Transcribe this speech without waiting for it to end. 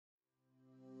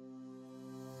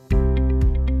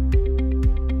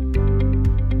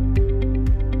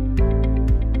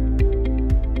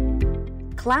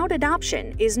cloud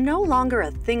adoption is no longer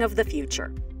a thing of the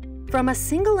future. From a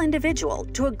single individual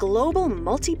to a global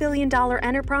multi-billion-dollar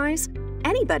enterprise,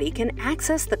 anybody can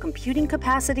access the computing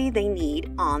capacity they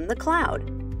need on the cloud.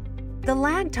 The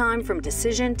lag time from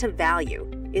decision to value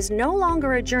is no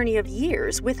longer a journey of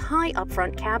years with high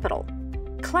upfront capital.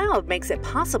 Cloud makes it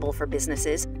possible for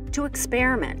businesses to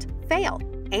experiment, fail,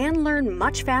 and learn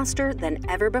much faster than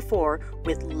ever before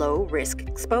with low-risk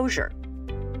exposure.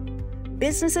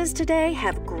 Businesses today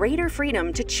have greater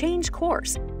freedom to change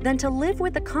course than to live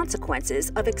with the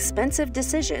consequences of expensive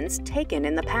decisions taken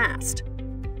in the past.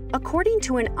 According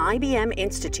to an IBM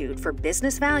Institute for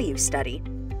Business Value study,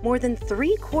 more than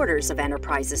 3/4 of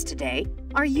enterprises today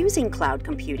are using cloud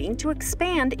computing to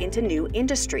expand into new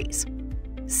industries.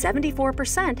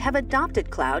 74% have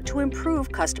adopted cloud to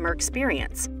improve customer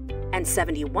experience, and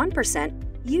 71%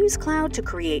 use cloud to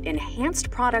create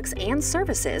enhanced products and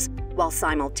services while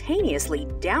simultaneously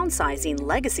downsizing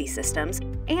legacy systems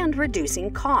and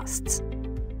reducing costs.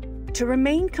 To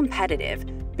remain competitive,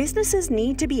 businesses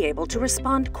need to be able to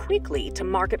respond quickly to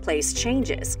marketplace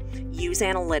changes, use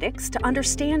analytics to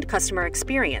understand customer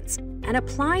experience, and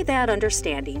apply that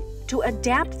understanding to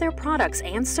adapt their products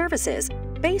and services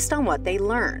based on what they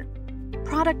learn.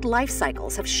 Product life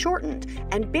cycles have shortened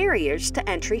and barriers to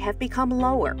entry have become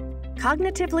lower.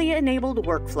 Cognitively enabled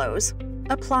workflows,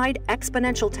 applied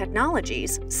exponential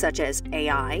technologies such as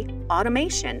AI,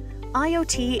 automation,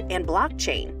 IoT, and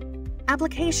blockchain,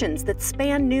 applications that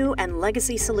span new and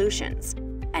legacy solutions,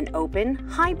 and open,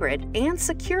 hybrid, and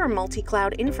secure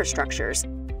multi-cloud infrastructures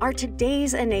are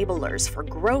today's enablers for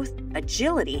growth,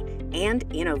 agility, and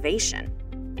innovation.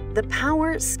 The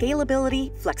power,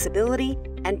 scalability, flexibility,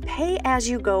 and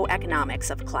pay-as-you-go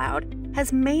economics of cloud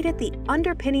has made it the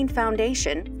underpinning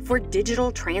foundation for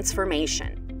digital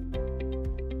transformation.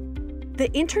 The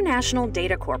International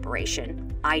Data Corporation,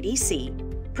 IDC,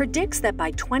 predicts that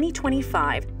by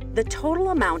 2025, the total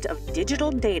amount of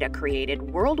digital data created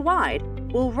worldwide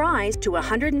will rise to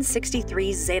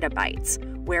 163 zettabytes,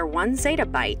 where 1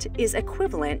 zettabyte is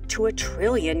equivalent to 1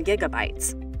 trillion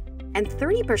gigabytes. And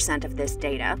 30% of this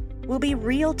data will be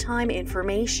real-time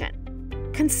information.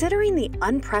 Considering the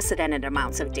unprecedented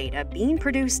amounts of data being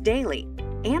produced daily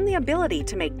and the ability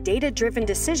to make data-driven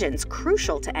decisions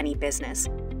crucial to any business,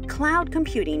 cloud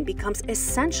computing becomes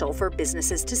essential for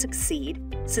businesses to succeed,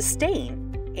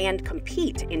 sustain, and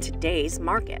compete in today's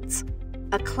markets.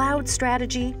 A cloud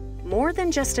strategy, more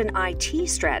than just an IT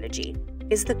strategy,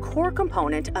 is the core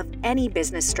component of any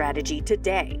business strategy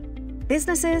today.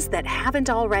 Businesses that haven't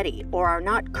already or are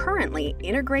not currently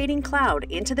integrating cloud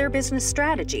into their business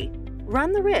strategy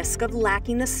run the risk of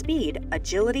lacking the speed,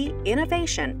 agility,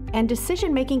 innovation, and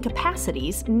decision-making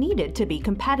capacities needed to be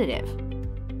competitive,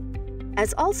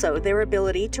 as also their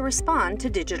ability to respond to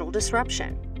digital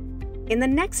disruption. In the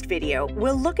next video,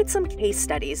 we'll look at some case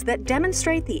studies that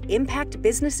demonstrate the impact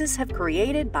businesses have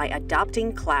created by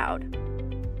adopting cloud.